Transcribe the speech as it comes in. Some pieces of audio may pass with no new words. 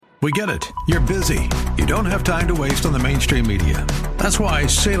We get it. You're busy. You don't have time to waste on the mainstream media. That's why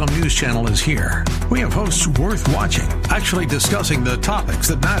Salem News Channel is here. We have hosts worth watching, actually discussing the topics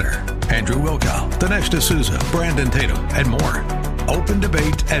that matter. Andrew Wilkow, Dinesh D'Souza, Brandon Tatum, and more. Open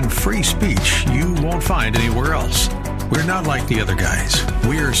debate and free speech you won't find anywhere else. We're not like the other guys.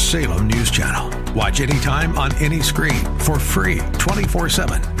 We're Salem News Channel. Watch anytime on any screen for free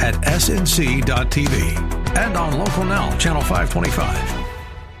 24/7 at snc.tv and on Local Now, Channel 525.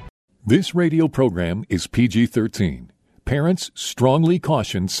 This radio program is PG-13. Parents strongly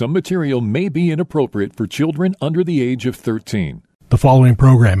caution some material may be inappropriate for children under the age of 13. The following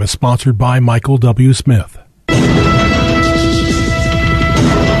program is sponsored by Michael W. Smith. The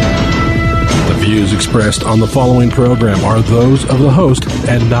views expressed on the following program are those of the host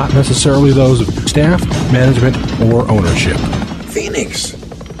and not necessarily those of staff, management, or ownership. Phoenix,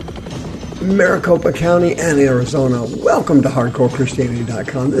 Maricopa County, and Arizona. Welcome to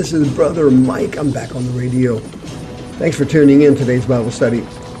HardcoreChristianity.com. This is Brother Mike. I'm back on the radio. Thanks for tuning in today's Bible study.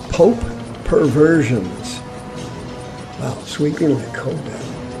 Pope Perversions. Wow, sweeping like COVID.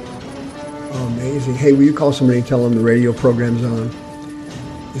 Oh, amazing. Hey, will you call somebody and tell them the radio program's on?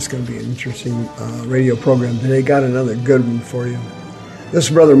 It's going to be an interesting radio program today. Got another good one for you. This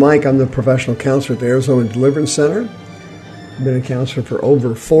is Brother Mike. I'm the professional counselor at the Arizona Deliverance Center. I've been a counselor for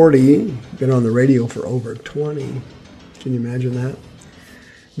over 40. Been on the radio for over 20. Can you imagine that?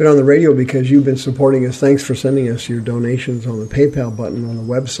 Been on the radio because you've been supporting us. Thanks for sending us your donations on the PayPal button on the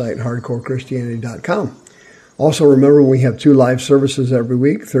website, HardcoreChristianity.com. Also, remember, we have 2 live services every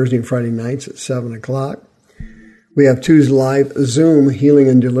week, Thursday and Friday nights at 7 o'clock. We have 2 live Zoom healing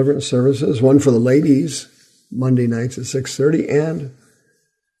and deliverance services, one for the ladies, Monday nights at 6:30, and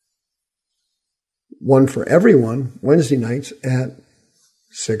one for everyone, Wednesday nights at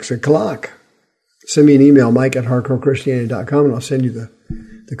 6 o'clock. Send me an email, Mike at hardcorechristianity.com, and I'll send you the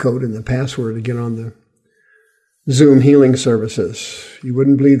code and the password to get on the Zoom healing services. You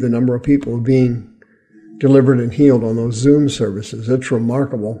wouldn't believe the number of people being delivered and healed on those Zoom services. It's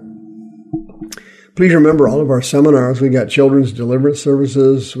remarkable. Please remember all of our seminars. We got children's deliverance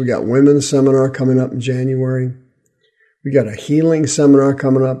services. We got women's seminar coming up in January. We got a healing seminar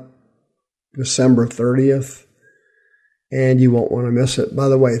coming up December 30th, and you won't want to miss it. By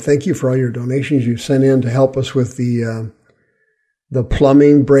the way, thank you for all your donations you sent in to help us with the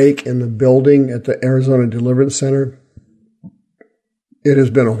plumbing break in the building at the Arizona Deliverance Center. It has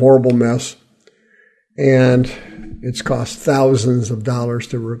been a horrible mess, and it's cost thousands of dollars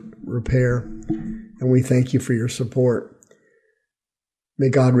to repair, and we thank you for your support. May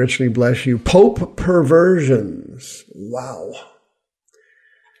God richly bless you. Pope Perversions. Wow.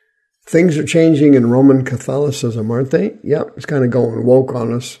 Things are changing in Roman Catholicism, aren't they? Yep, it's kind of going woke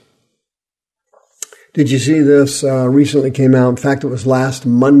on us. Did you see this? Recently came out. In fact, it was last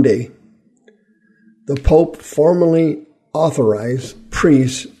Monday. The Pope formally authorized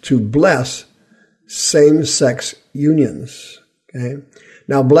priests to bless same-sex unions. Okay.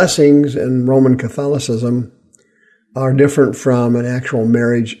 Now, blessings in Roman Catholicism are different from an actual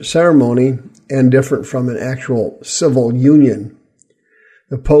marriage ceremony and different from an actual civil union.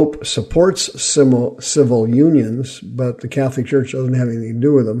 The Pope supports civil unions, but the Catholic Church doesn't have anything to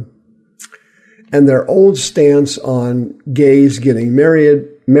do with them. And their old stance on gays getting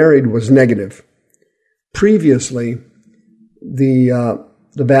married was negative. Previously, the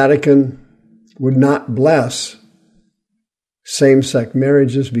Vatican would not bless same-sex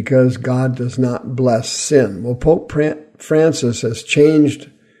marriages because God does not bless sin. Well, Pope Francis has changed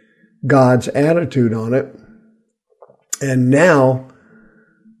God's attitude on it, and now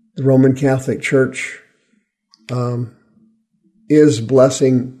the Roman Catholic Church is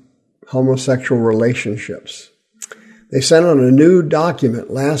blessing homosexual relationships. They sent out a new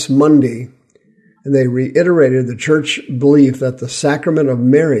document last Monday, and they reiterated the church belief that the sacrament of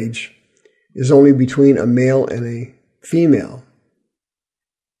marriage is only between a male and a female.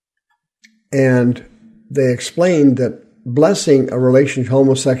 And they explained that blessing a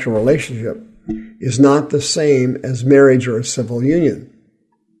homosexual relationship is not the same as marriage or a civil union.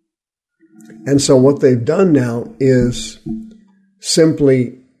 And so what they've done now is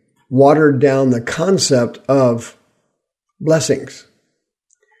simply watered down the concept of blessings.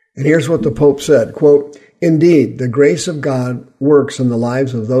 And here's what the Pope said, quote, "Indeed, the grace of God works in the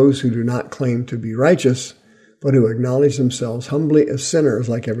lives of those who do not claim to be righteous, but who acknowledge themselves humbly as sinners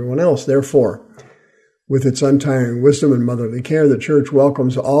like everyone else. Therefore, with its untiring wisdom and motherly care, the Church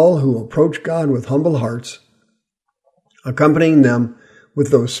welcomes all who approach God with humble hearts, accompanying them with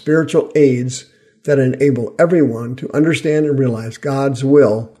those spiritual aids that enable everyone to understand and realize God's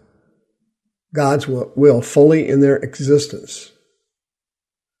will fully in their existence."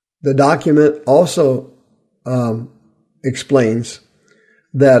 The document also explains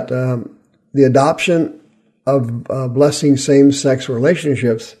that the adoption of blessing same-sex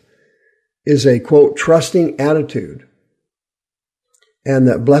relationships is a, quote, trusting attitude, and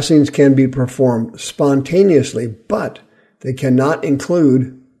that blessings can be performed spontaneously, but they cannot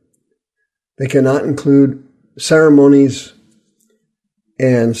include ceremonies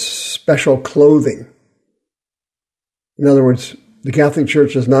and special clothing. In other words, the Catholic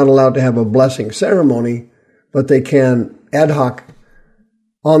Church is not allowed to have a blessing ceremony, but they can ad hoc,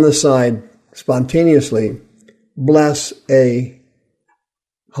 on the side, spontaneously bless a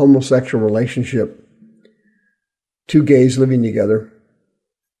homosexual relationship, two gays living together.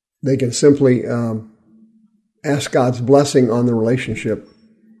 They can simply ask God's blessing on the relationship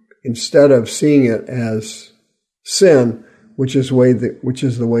instead of seeing it as sin, which is the way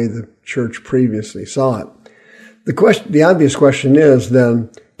the church previously saw it. The obvious question is then,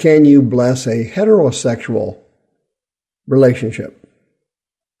 can you bless a heterosexual relationship?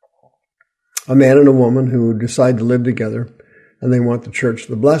 A man and a woman who decide to live together and they want the church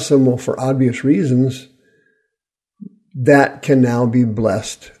to bless them, well, for obvious reasons, that can now be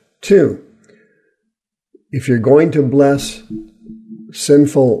blessed too. If you're going to bless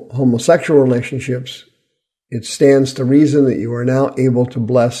sinful homosexual relationships, it stands to reason that you are now able to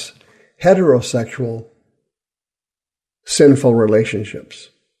bless heterosexual sinful relationships,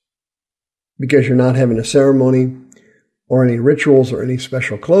 because you're not having a ceremony or any rituals or any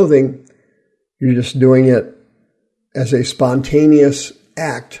special clothing. You're just doing it as a spontaneous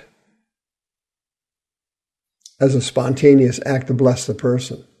act, to bless the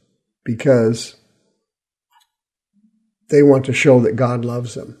person, because they want to show that God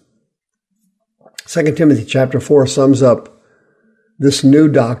loves them. 2 Timothy chapter 4 sums up this new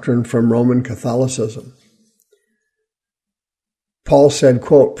doctrine from Roman Catholicism. Paul said,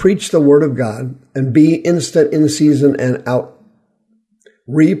 quote, preach the word of God and be instant in season and out.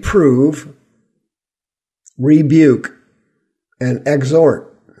 Reprove, rebuke, and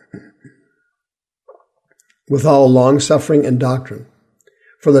exhort with all long-suffering and doctrine.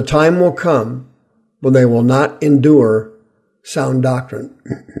 For the time will come when they will not endure sound doctrine.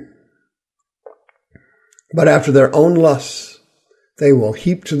 But after their own lusts, they will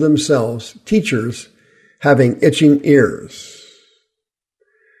heap to themselves teachers having itching ears.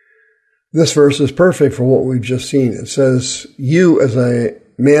 This verse is perfect for what we've just seen. It says, you as a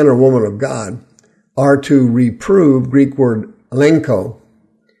man or woman of God are to reprove, Greek word elenko.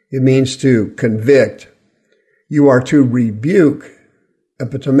 It means to convict. You are to rebuke,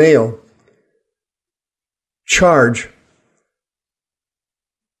 epitomeo, charge.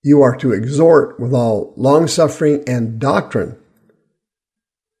 You are to exhort with all long-suffering and doctrine.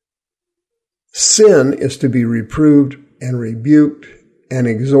 Sin is to be reproved and rebuked and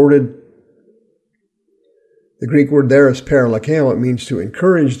exhorted. The Greek word there is paralakeo. It means to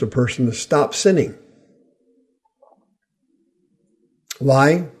encourage the person to stop sinning.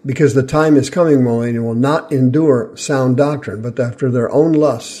 Why? Because the time is coming when they will not endure sound doctrine, but after their own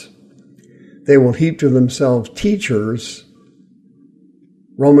lusts, they will heap to themselves teachers,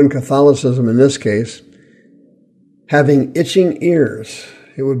 Roman Catholicism in this case, having itching ears.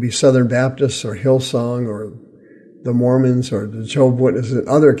 It would be Southern Baptists or Hillsong or the Mormons or the Jehovah's Witnesses in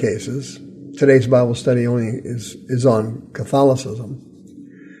other cases. Today's Bible study only is on Catholicism.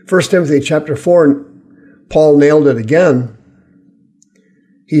 1 Timothy chapter 4, Paul nailed it again.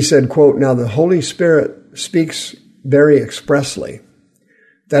 He said, quote, now the Holy Spirit speaks very expressly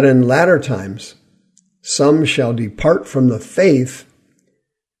that in latter times some shall depart from the faith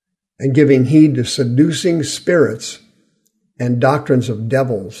and giving heed to seducing spirits and doctrines of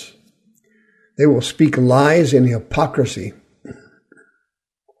devils. They will speak lies in hypocrisy.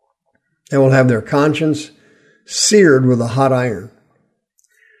 They will have their conscience seared with a hot iron.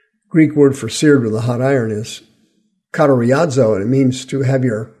 Greek word for seared with a hot iron is kateriazo, and it means to have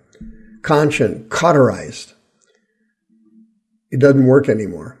your conscience cauterized. It doesn't work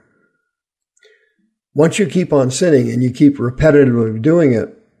anymore. Once you keep on sinning and you keep repetitively doing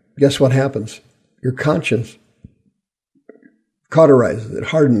it, guess what happens? Your conscience cauterizes, it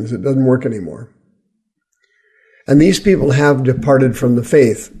hardens, it doesn't work anymore. And these people have departed from the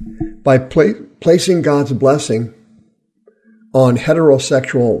faith by placing God's blessing on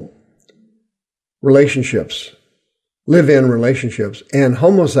heterosexual relationships, live-in relationships, and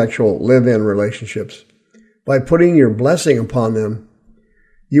homosexual live-in relationships. By putting your blessing upon them,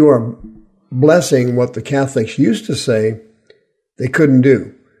 you are blessing what the Catholics used to say they couldn't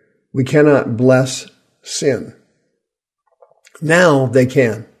do. We cannot bless sin. Now they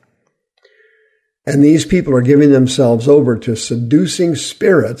can. And these people are giving themselves over to seducing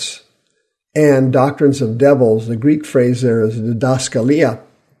spirits and doctrines of devils. The Greek phrase there is didaskalia,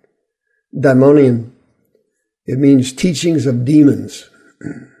 daimonian. It means teachings of demons.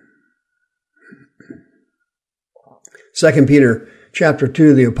 2 Peter chapter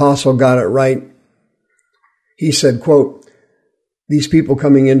 2, the apostle got it right. He said, quote, "These people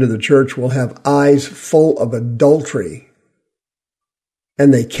coming into the church will have eyes full of adultery,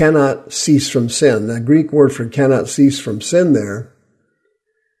 and they cannot cease from sin." The Greek word for cannot cease from sin there,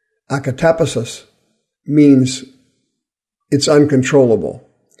 akatapasis, means it's uncontrollable.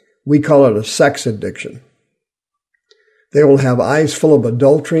 We call it a sex addiction. They will have eyes full of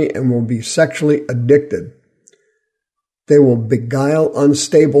adultery and will be sexually addicted. They will beguile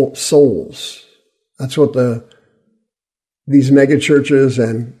unstable souls. That's what these megachurches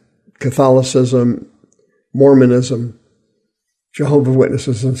and Catholicism, Mormonism, Jehovah's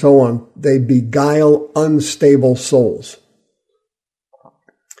Witnesses, and so on, they beguile unstable souls.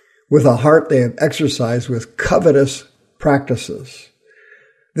 With a heart they have exercised with covetous practices.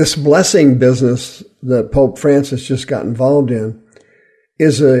 This blessing business that Pope Francis just got involved in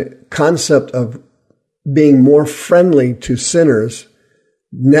is a concept of being more friendly to sinners,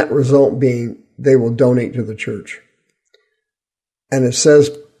 net result being they will donate to the church. And it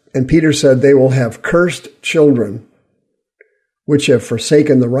says, and Peter said, they will have cursed children which have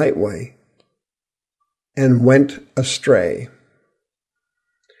forsaken the right way and went astray.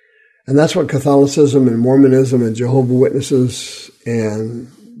 And that's what Catholicism and Mormonism and Jehovah's Witnesses and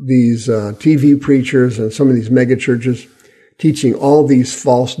these TV preachers and some of these megachurches teaching all these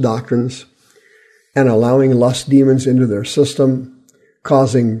false doctrines and allowing lust demons into their system,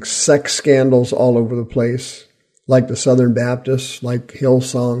 causing sex scandals all over the place, like the Southern Baptists, like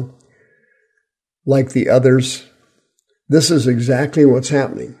Hillsong, like the others. This is exactly what's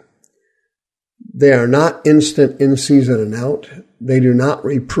happening. They are not instant in season and out. They do not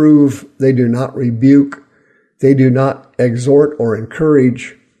reprove. They do not rebuke. They do not exhort or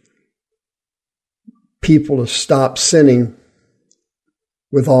encourage people to stop sinning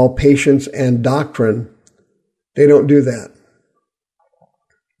with all patience and doctrine. They don't do that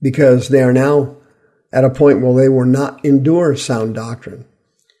because they are now at a point where they will not endure sound doctrine,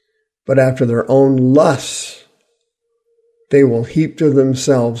 but after their own lusts, they will heap to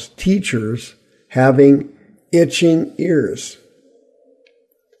themselves teachers having itching ears,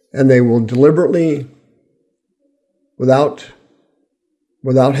 and they will deliberately, without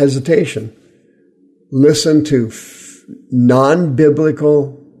hesitation, listen to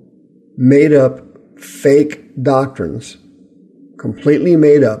non-biblical, made-up, fake doctrines, completely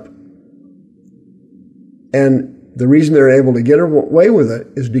made up. And the reason they're able to get away with it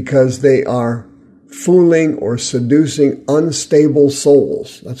is because they are fooling or seducing unstable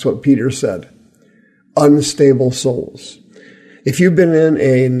souls. That's what Peter said. Unstable souls. If you've been in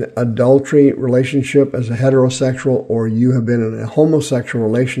an adultery relationship as a heterosexual, or you have been in a homosexual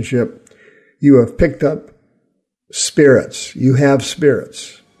relationship, you have picked up spirits. You have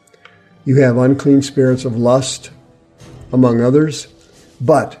spirits. You have unclean spirits of lust, among others,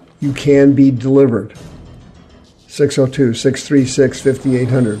 but you can be delivered.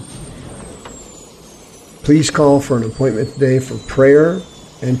 602-636-5800. Please call for an appointment today for prayer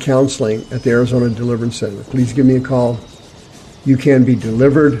and counseling at the Arizona Deliverance Center. Please give me a call. You can be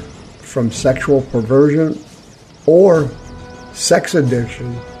delivered from sexual perversion or sex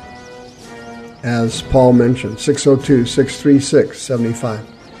addiction, as Paul mentioned.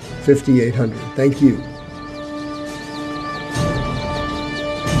 602-636-5800. Thank you.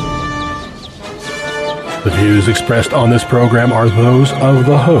 The views expressed on this program are those of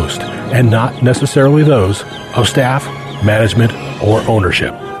the host and not necessarily those of staff, management, or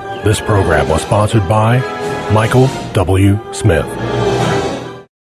ownership. This program was sponsored by Michael W. Smith.